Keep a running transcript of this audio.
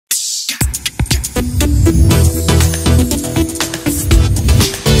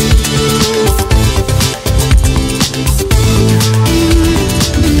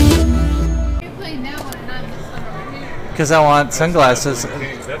because I want sunglasses.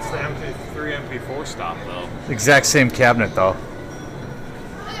 That's the MP3, MP4 stop, though. Exact same cabinet, though. Look,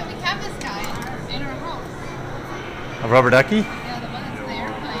 we have this guy in our home. A rubber ducky? Yeah, the one that's the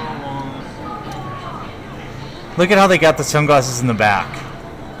airplane. Look at how they got the sunglasses in the back.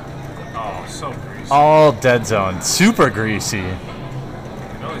 Oh, so greasy. All dead zone. Super greasy. You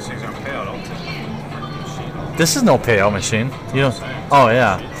know these things aren't payout. I'll take the freaking machine off. This is no payout machine. You know? Oh,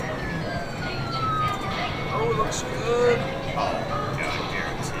 yeah. Oh, it looks good. Oh, God, I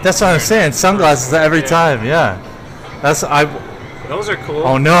guarantee. That's what I'm saying. Sunglasses every time. Yeah. That's Those are cool.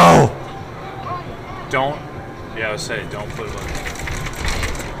 Oh, no. Don't. Yeah, I would say don't put it on.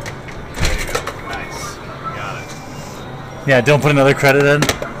 There you go. Nice. Got it. Yeah, don't put another credit in.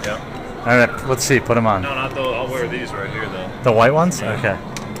 Yep. All right, let's see. Put them on. No, not those. I'll wear these right here, though. The white ones? Yeah. Okay.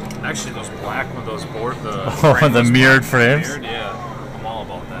 Actually, those black with those board. The mirrored frames? Mirrored, yeah. I'm all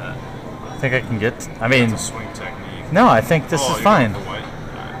about that. I think I can get. I mean, It's a swing technique. no, I think this is you fine. want the white?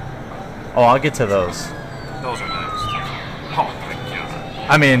 Alright. Oh, I'll get to those. Those are nice. Oh my God.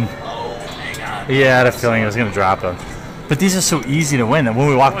 I mean, Oh, hang on. yeah, I had a feeling I was gonna drop them. But these are so easy to win. And when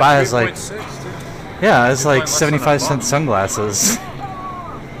we walk by, it's like, 3.6, dude. yeah, it's like 3.6 75-cent sunglasses.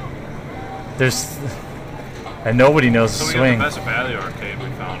 There's, and nobody knows So the we got swing. the best value arcade we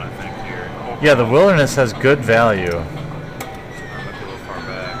found, I think, here. Yeah, the Wilderness has good value. Might be a little far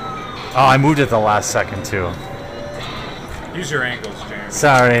back. Oh, I moved it the last second too. Use your angles, Jeremy.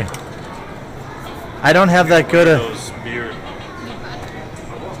 Sorry. I don't have that good a. Those beard.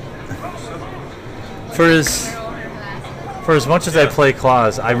 For as much as I play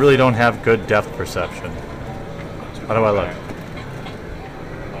claws, I really don't have good depth perception. How do I look?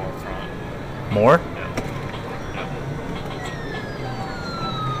 More front. More?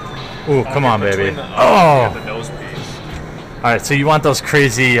 Ooh, come on, baby. Between the, Oh! the nose piece. All right, so you want those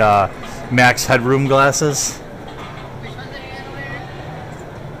crazy max headroom glasses? Which ones are you gonna wear?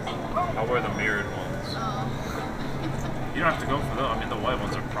 I'll wear the mirrored ones. Oh. You don't have to go for those. I mean, the white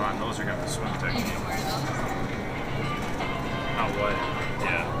ones are prime. Those are going to swim technique. Not white.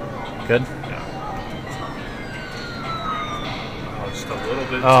 Yeah. Good. Yeah. Oh, just a little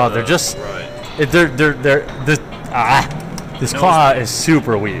bit. Oh, to they're the just. right. This claw is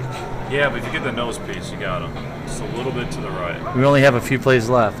super weak. Yeah, but if you get the nose piece, you got them. Just a little bit to the right. We only have a few plays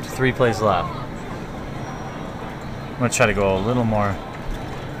left. 3 plays left. I'm gonna try to go a little more.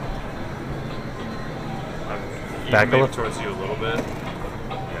 Back a Maybe little? towards you a little bit.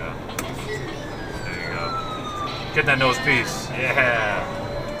 Yeah. There you go. Get that nose piece. Yeah.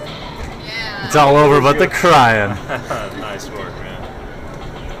 Yeah. It's all over but the crying. Nice work, man.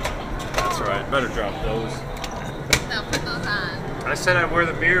 That's right. Better drop those. No, put those on. I said I'd wear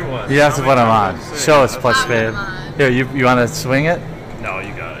the mirror ones. You have to How put many them times on. did I say? Show us, Plus I'll put 'em Spade. on. Here, you want to swing it? No,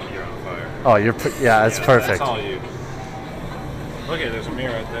 you got it. You're on fire. Oh, yeah, it's Yeah, perfect. That's all you. Look at there's a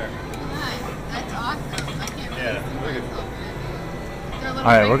mirror right there. Nice. That's awesome. I can't believe Yeah, this look is at- open. They're a little All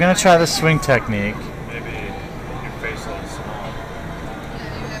right, we're gonna big try for the my swing technique. Maybe your face a little small. Yeah,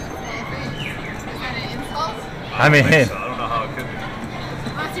 you have a small face. Is that an insult? I mean, think so. I don't know how it could be.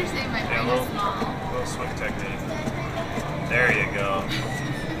 Unless you're saying my Yeah, brain is small. little swing technique. There you go.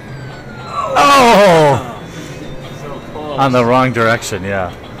 oh, So close. on the wrong direction.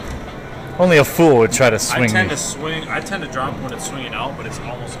 Yeah. Only a fool would try to I swing tend me. to swing. I tend to drop when it's swinging out, but it's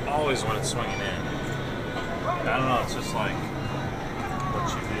almost always when it's swinging in. I don't know. It's just like what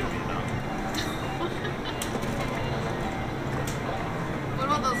you do, you know. What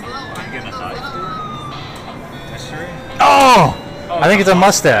about those little ones? getting a Those knife, little dude? ones. Mystery? Oh, I think it's a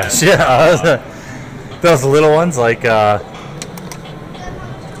mustache. Yeah. Those little ones, like that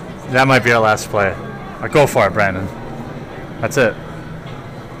might be our last play. Go for it, Brandon. That's it.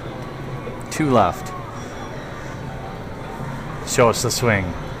 2 left. Show us the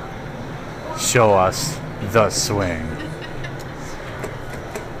swing. Show us the swing.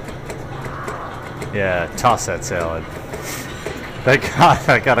 Yeah, toss that salad. I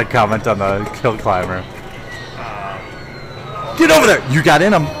got a comment on the kill climber. Get over there! You got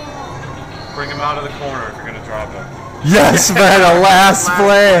in him. Bring him out of the corner if you're gonna drop him. Yes, man, the last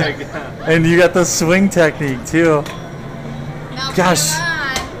play. And you got the swing technique too. Now Gosh. put 'em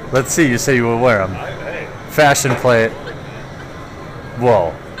on. Let's see, you say you will wear them. Hey, Fashion plate.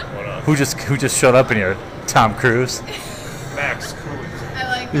 Whoa. what up? Who just showed up in here? Tom Cruise? Max, cool. I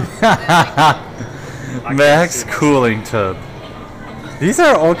like them. I like Max Coolington. These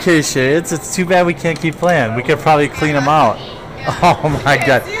are okay shades. It's too bad we can't keep playing. We could probably clean them out. Oh my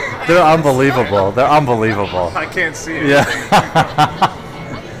god. They're unbelievable. They're unbelievable. I can't see it. Yeah.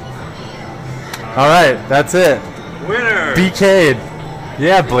 All right, that's it. Winner. BK'd.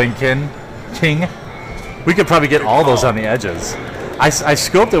 Yeah, Blinken. King. We could probably get all those on the edges. I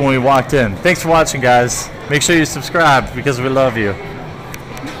scoped it when we walked in. Thanks for watching, guys. Make sure you subscribe because we love you.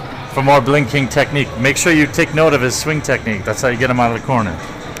 For more Bling King technique, make sure you take note of his swing technique. That's how you get him out of the corner.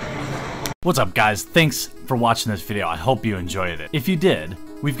 What's up, guys? Thanks for watching this video. I hope you enjoyed it. If you did,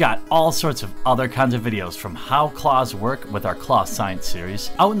 we've got all sorts of other kinds of videos from how claws work with our Claw Science series,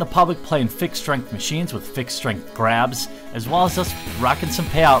 out in the public playing fixed strength machines with fixed strength grabs, as well as us rocking some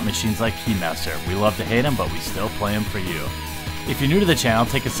payout machines like Keymaster. We love to hate them, but we still play them for you. If you're new to the channel,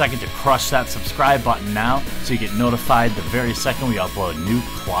 take a second to crush that subscribe button now so you get notified the very second we upload new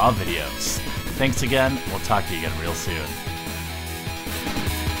claw videos. Thanks again. We'll talk to you again real soon.